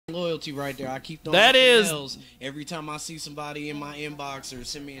loyalty right there. I keep throwing That is emails every time I see somebody in my inbox or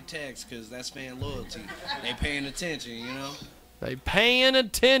send me a text because that's fan loyalty. They paying attention, you know. they paying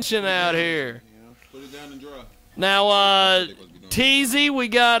attention out here. Put it down and draw. Now, TZ, we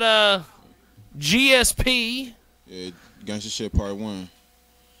got GSP. Yeah, Gangsta Shit Part 1.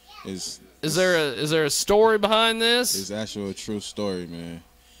 Is there a story behind this? It's actually a true story, man.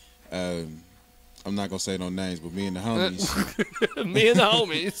 I'm not gonna say no names, but me and the homies, Me and the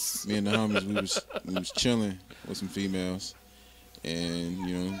homies. we was chilling with some females, and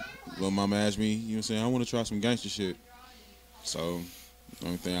you know, little mama asked me, you know, what I'm saying, I want to try some gangster shit. So the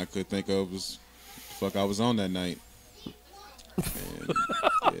only thing I could think of was the fuck I was on that night. And,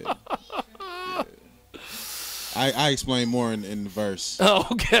 yeah. I explain more in the verse.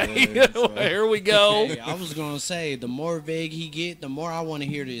 Okay, Yeah, so. here we go. Hey, I was gonna say the more vague he get, the more I want to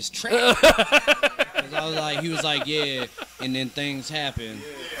hear this track. 'Cause I was like, he was like, yeah, and then things happen,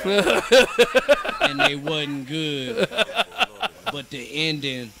 and they wasn't good. But the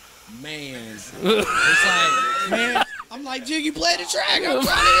ending, man, it's like, man, I'm like, Jiggy, play the track. I'm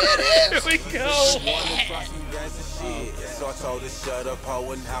trying to hear this. Here we go. So I told her shut up,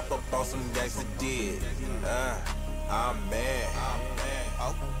 ho, and hop up on some gangsta did. I'm mad.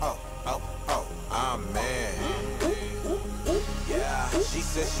 I'm mad. Yeah, she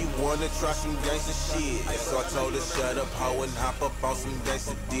said she wanna try some gangsta shit. So I told her shut up, ho, and hop up on some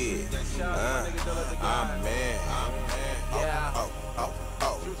gangsta did. I'm mad.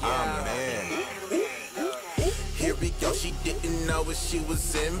 I'm mad. Here we go, she didn't know what she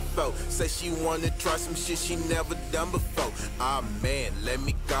was in for. Say she wanna try some shit she never done before. Ah man, let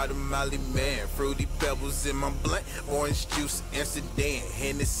me call the Molly man. Fruity pebbles in my blunt, orange juice, Amsterdam.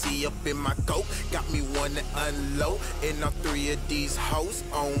 Hennessy up in my coat, got me one to unload. And all three of these hoes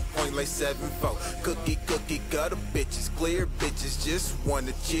on point like 7-4. Cookie gutter bitches, clear bitches, just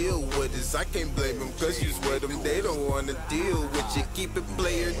wanna chill with us. I can't blame them cause you with them, they don't wanna deal with you. Keep it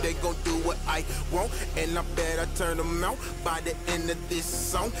player, they gon' do what I want. And I bet I turn them out by the end of this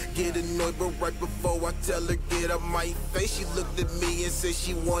song. Get annoyed, but right before I tell her get up my face, she looked at me and said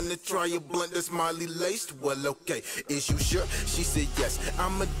she wanna try a blunt that's Miley laced. Well, okay, is you sure? She said yes,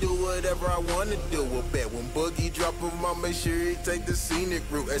 I'ma do whatever I wanna do. Well, bet when Boogie drop him, I'll make sure he take the scenic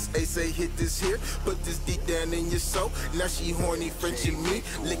route. As A say, hit this here, put this deep down in your soul. Now she horny, Frenching me,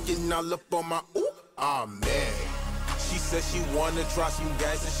 licking all up on my ooh. Ah man. She said she wanna try some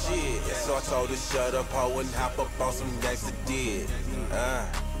gangsta shit. So I told her shut up, ho, and hop up on some gangsta did.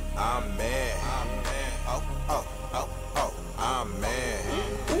 I'm mad. I'm mad.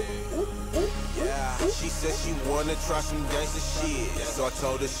 Yeah, she said she wanna try some gangsta shit. So I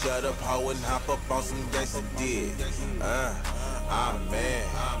told her shut up, ho, and hop up on some gangsta did. I'm mad.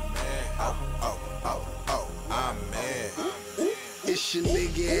 I'm mad. It's your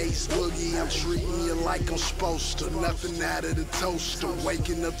nigga Ace Boogie, I'm treating you like I'm supposed to. Nothing out of the toaster,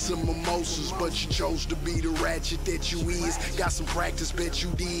 waking up to mimosas. But you chose to be the ratchet that you is. Got some practice, bet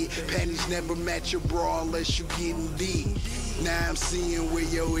you did. Panties never match your bra unless you getting deep. Now I'm seeing where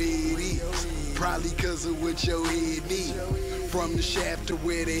your head is, probably cause of what your head need. From the shaft to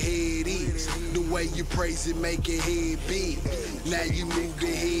where the head is, the way you praise it make your head big. Now you move the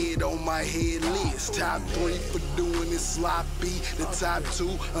head on my head list. Top 3 for doing it sloppy. The top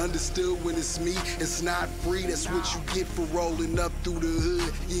 2 understood when it's me. It's not free, that's what you get for rolling up through the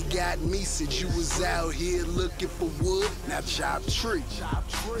hood. You got me since you was out here looking for wood. Now chop tree.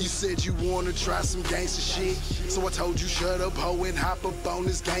 You said you wanna try some gangster shit, so I told you shut up, ho, and hop up on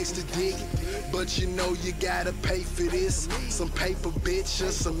this gangster dick. But you know you gotta pay for this. Some paper, bitch,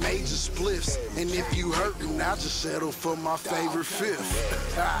 and some major spliffs. And if you hurtin', I'll just settle for my favorite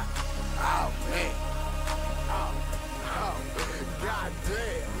fifth. Oh, man. Oh, God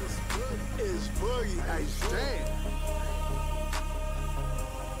damn. It's Boogie. Hey, stand.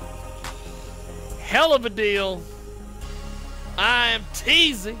 Hell of a deal. I am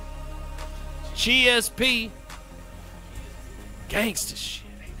teasing. GSP. Gangsta shit.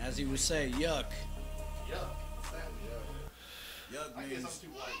 As he would say, yuck. Yuck means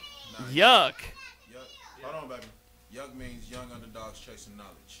Yuck. Hold on, baby. Yuck means young underdogs chasing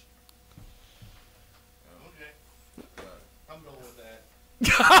knowledge. Okay. I'm going with that.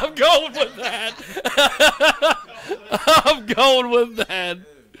 I'm going with that. I'm going with that.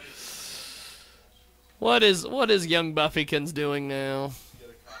 What is young Buffykins doing now?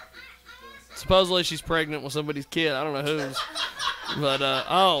 Supposedly she's pregnant with somebody's kid. I don't know whose. But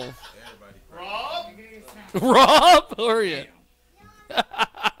oh. Rob? Rob, who are you?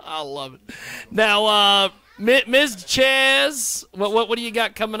 I love it. Now, Ms. Chaz, what do you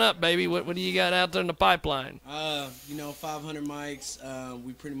got coming up, baby? What do you got out there in the pipeline? 500 mics.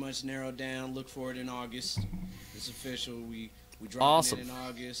 We pretty much narrowed down. Look for it in August. It's official. We dropped it in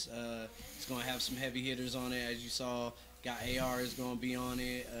August. It's gonna have some heavy hitters on it, as you saw. Got AR is gonna be on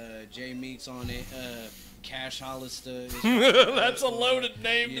it. J Meek's on it. Cash Hollister. That's a loaded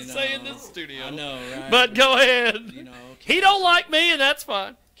name to say in this studio. I know, right? But go ahead. He don't like me, and that's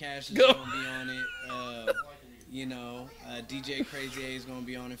fine. Cash is gonna be on it. DJ Crazy A is gonna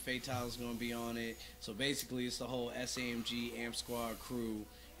be on it. Fatal is gonna be on it. So basically, it's the whole SAMG Amp Squad crew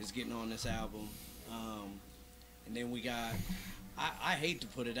is getting on this album. And then we got. I hate to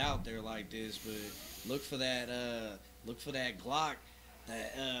put it out there like this, but look for that. Look for that Glock.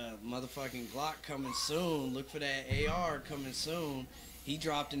 That motherfucking Glock coming soon. Look for that AR coming soon. He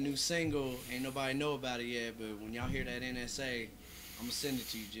dropped a new single. Ain't nobody know about it yet, but when y'all hear that NSA, I'm gonna send it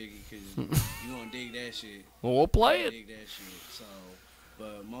to you, Jiggy, because you gonna dig that shit. Well, we'll play it. Dig that shit. So,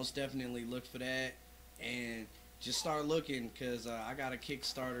 but most definitely look for that, and just start looking, because I got a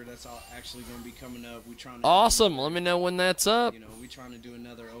Kickstarter that's actually gonna be coming up. We trying to awesome. Let me know when that's up. We trying to do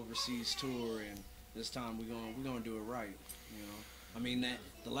another overseas tour, and this time we're gonna do it right. I mean,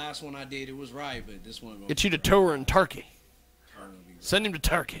 the last one I did, it was right, but this one gonna get you to tour in Turkey. Send him to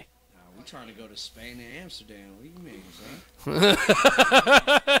Turkey. We're trying to go to Spain and Amsterdam. What do you mean, son?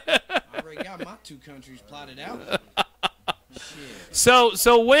 I already got my 2 countries plotted out. Shit.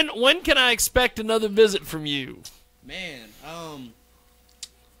 So when can I expect another visit from you? Man,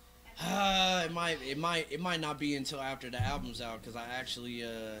 it might not be until after the album's out, because I actually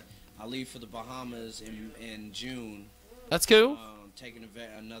I leave for the Bahamas in June. That's cool. Taking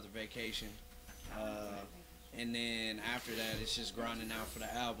another vacation. And then after that, it's just grinding out for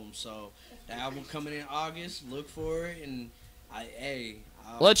the album. So the album coming in August. Look for it, and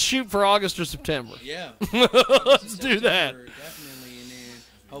let's shoot for August or September. Yeah, let's do that. Definitely, and then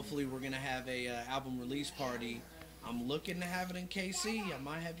hopefully we're gonna have a album release party. I'm looking to have it in KC. I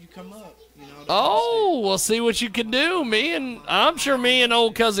might have you come up. Oh, we'll see what you can do. I'm sure me and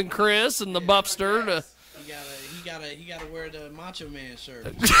old cousin Chris and the Buffster. He gotta wear the Macho Man shirt.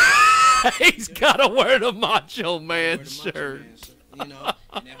 He's gotta wear the Macho Man shirt. And then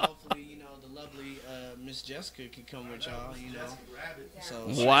hopefully, the lovely Miss Jessica can come with y'all.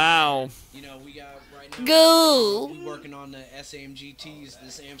 So wow. We got right now. Go. We working on the SAMG tees.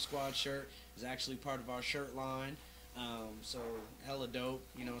 This Amp Squad shirt is actually part of our shirt line. So hella dope.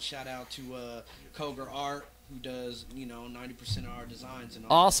 Shout out to Koger Art, who does 90% of our designs and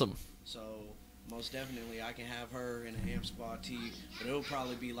all. Awesome. So most definitely, I can have her in an Amp Squad tee, but it'll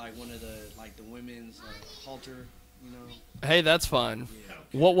probably be like one of the women's halter, Hey, that's fine.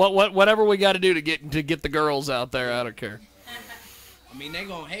 Yeah. Whatever we got to do to get the girls out there, I don't care. I mean, they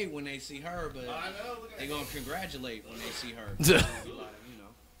gonna hate when they see her, but they gonna congratulate when they see her. They're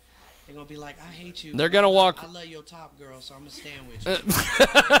gonna be like, I hate you. They're gonna walk. I love your top, girl, so I'm gonna stand with you.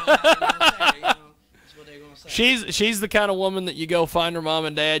 She's the kind of woman that you go find her mom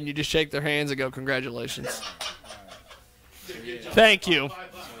and dad and you just shake their hands and go, congratulations. Thank you.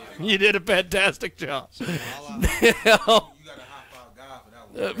 You did a fantastic job.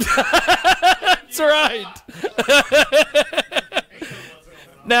 That's right.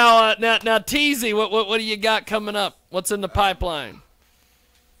 Now, Teasy, what do you got coming up? What's in the pipeline?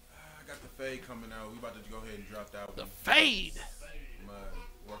 I got the Fade coming out. We about to go ahead and drop that one. The Fade. I'm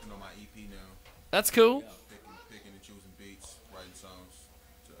working on my EP now. That's cool. Picking and choosing beats, writing songs.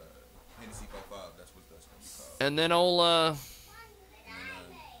 To, Hennessy 45, that's what that's going to be called. And then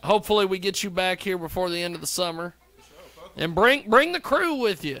hopefully we get you back here before the end of the summer. And bring the crew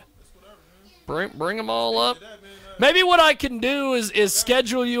with you. Bring them all up. Maybe what I can do is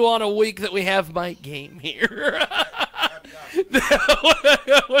schedule you on a week that we have Mike Game here.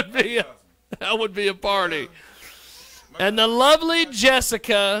 that would be a party. And the lovely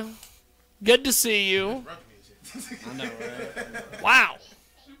Jessica, good to see you. I know, right? Wow.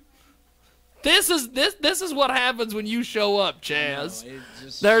 This is what happens when you show up, Chaz.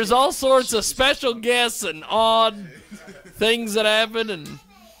 There's all sorts of special guests and odd things that happen and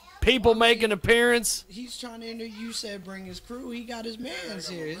people make an appearance. He's trying to enter. You said bring his crew. He got his mans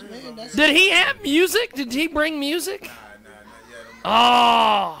here. His man. Did he have music? Did he bring music? Nah, not yet.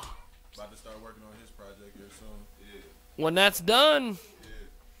 Oh. About to start working on his project here soon. Yeah. When that's done.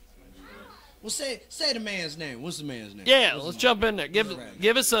 Well, say the man's name. What's the man's name? Yeah, let's jump in there. Give us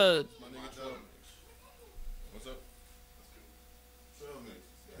a. What's up?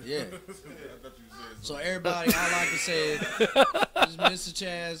 Yeah. So everybody, all I can say is Mr.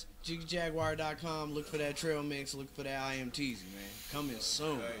 Chaz, JiggyJaguar.com. Look for that trail mix. Look for that I Am Teasy, man. Coming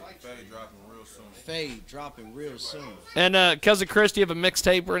soon. Fade dropping real soon. Fade dropping real soon. And Cousin Chris, do you have a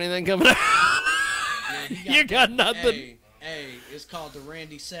mixtape or anything coming out? Yeah, you got nothing. Hey, it's called the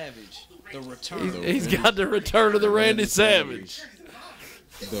Randy Savage. The Return. He's got the return of the Randy Savage.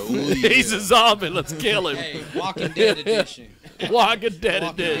 He's a zombie. Let's kill him. Hey, Walking Dead edition. Walking Dead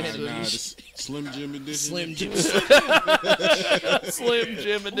Walking Dead edition. Nah, this Slim Jim edition. Slim Jim. Slim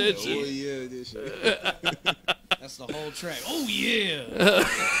Jim Oh edition. yeah, edition. That's the whole track. Oh yeah.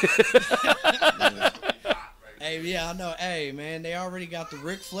 Hey, yeah, I know. Hey, man, they already got the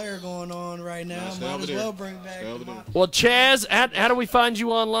Ric Flair going on right now. Might as well bring back. Well, Chaz, how do we find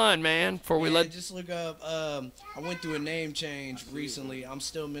you online, man? Before we let just look up. I went through a name change recently. I'm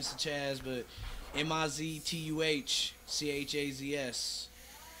still Mr. Chaz, but MIZTUHCHAZS.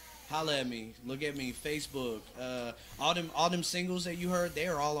 Holla at me. Look at me. Facebook. All them singles that you heard, they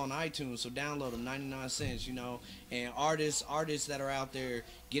are all on iTunes. So download them, 99 cents. You know. And artists that are out there,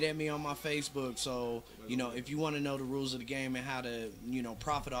 get at me on my Facebook. So if you want to know the rules of the game and how to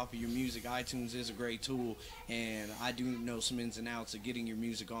profit off of your music, iTunes is a great tool. And I do know some ins and outs of getting your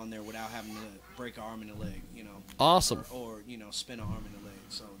music on there without having to break an arm and a leg. Awesome. Or spin an arm and a leg.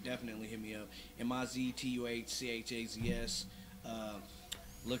 So definitely hit me up. MIZTUHCHAZS.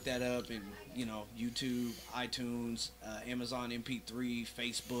 Look that up in YouTube, iTunes, Amazon MP3,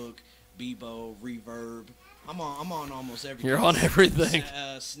 Facebook, Bebo, Reverb. I'm on almost everything. You're on everything.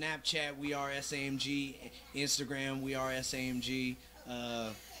 Snapchat, we are SAMG. Instagram, we are SAMG.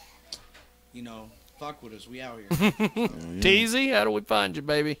 Fuck with us. We out here. Teasy, how do we find you,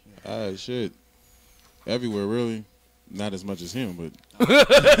 baby? Shit. Everywhere, really. Not as much as him, but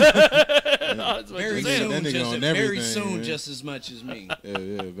very soon, just as much as me.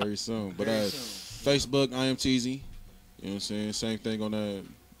 Yeah, very soon. But Very soon. Facebook, I Am Teasy. You know what I'm saying? Same thing on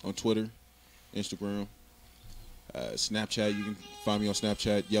Twitter, Instagram, Snapchat. You can find me on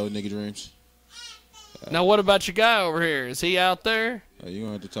Snapchat, Yellow Nigga Dreams. Now, what about your guy over here? Is he out there? You're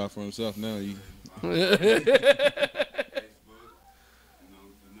gonna have to talk for himself now.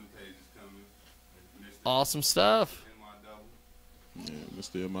 Awesome stuff. Yeah,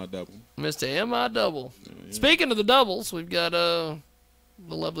 Mr. M.I. Double. Mr. M.I. Double. Yeah. Speaking of the doubles, we've got the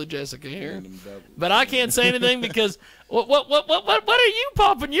lovely Jessica here. But I can't say anything because what are you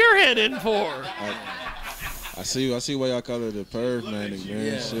popping your head in for? I see why y'all call it the perv magnet, man.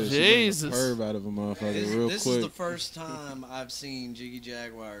 Yeah. Shit, Jesus. Perv out of a motherfucker real quick. This is the first time I've seen Jiggy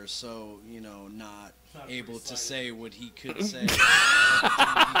Jaguar so, not able to say what he could say.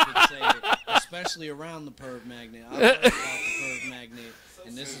 Especially around the perv magnet. I learned about the perv magnet,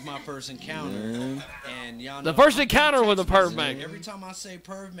 and this is my first encounter. Man. And y'all know the first encounter with a perv magnet. Every time I say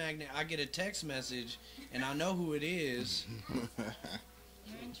perv magnet, I get a text message, and I know who it is.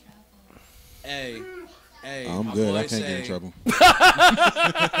 Hey, I'm good. I can't get in trouble.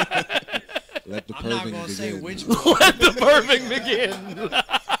 Let the I'm not perving gonna begin. say which. Let the perving begin.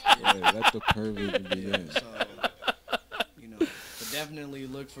 Yeah, let the perving begin. So, but definitely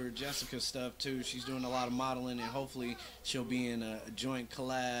look for Jessica's stuff too. She's doing a lot of modeling, and hopefully she'll be in a joint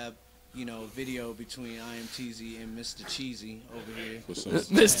collab, video between I Am Teasy and Mr. Cheesy over here.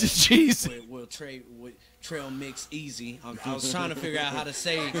 Mr. Cheesy. We'll trade with Trail Mix Easy. I was trying to figure out how to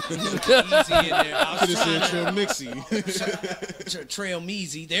say easy in there. I could have said Trail Mixy. Trail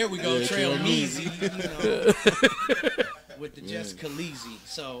Measy. There we go. Yeah, Trail Trail Measy. With the Jessica Leezy.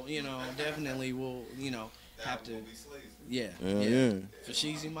 So, definitely we'll, have to. Yeah. For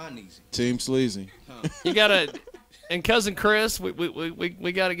Sheezy, my Neezy. Team Sleazy. Huh. You gotta, and cousin Chris,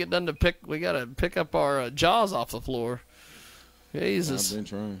 we gotta get done to pick. We gotta pick up our jaws off the floor. Jesus. I've been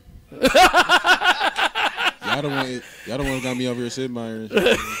trying. Y'all don't want to got me over here sitting by her.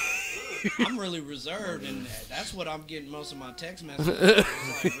 I'm really reserved, and that's what I'm getting most of my text messages.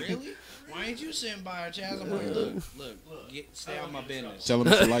 Like, really? Why ain't you sitting by her, Chaz? I'm like, look, stay out of my business. Tell him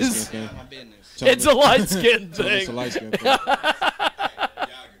it's a light skin Stay thing. out of my business. It's a light skin Tell him it's a thing. light skin thing.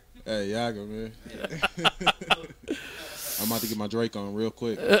 Hey, Yaga, man. I'm about to get my Drake on real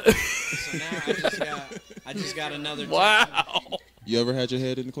quick. So now I just got another. Wow. You ever had your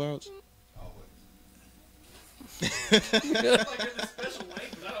head in the clouds?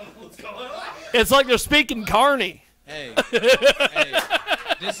 It's like they're speaking Carney. Hey,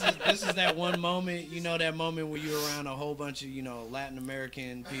 this is that one moment, that moment where you're around a whole bunch of, Latin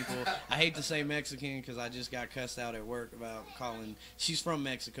American people. I hate to say Mexican because I just got cussed out at work about calling. She's from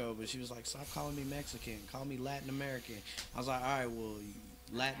Mexico, but she was like, "Stop calling me Mexican. Call me Latin American." I was like, "All right, well,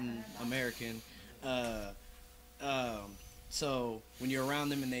 Latin American." So when you're around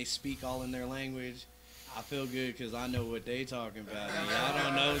them and they speak all in their language, I feel good because I know what they talking about. And y'all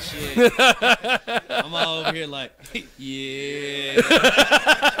don't know shit. I'm all over here like, yeah.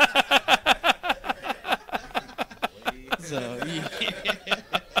 So, yeah.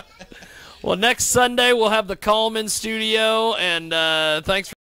 Well, next Sunday we'll have the Coleman studio, and thanks for